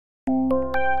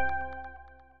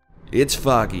It's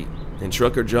Foggy, and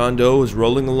trucker John Doe is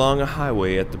rolling along a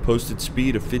highway at the posted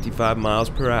speed of 55 miles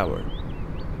per hour.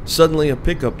 Suddenly, a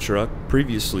pickup truck,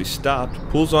 previously stopped,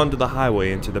 pulls onto the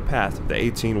highway into the path of the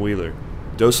 18-wheeler.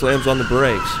 Doe slams on the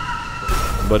brakes,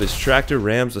 but his tractor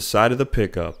rams the side of the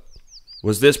pickup.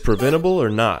 Was this preventable or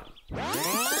not?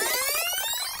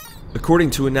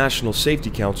 According to a National Safety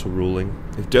Council ruling,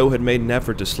 if Doe had made an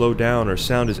effort to slow down or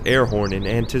sound his air horn in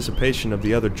anticipation of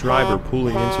the other driver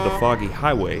pulling into the foggy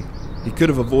highway, he could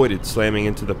have avoided slamming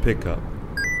into the pickup.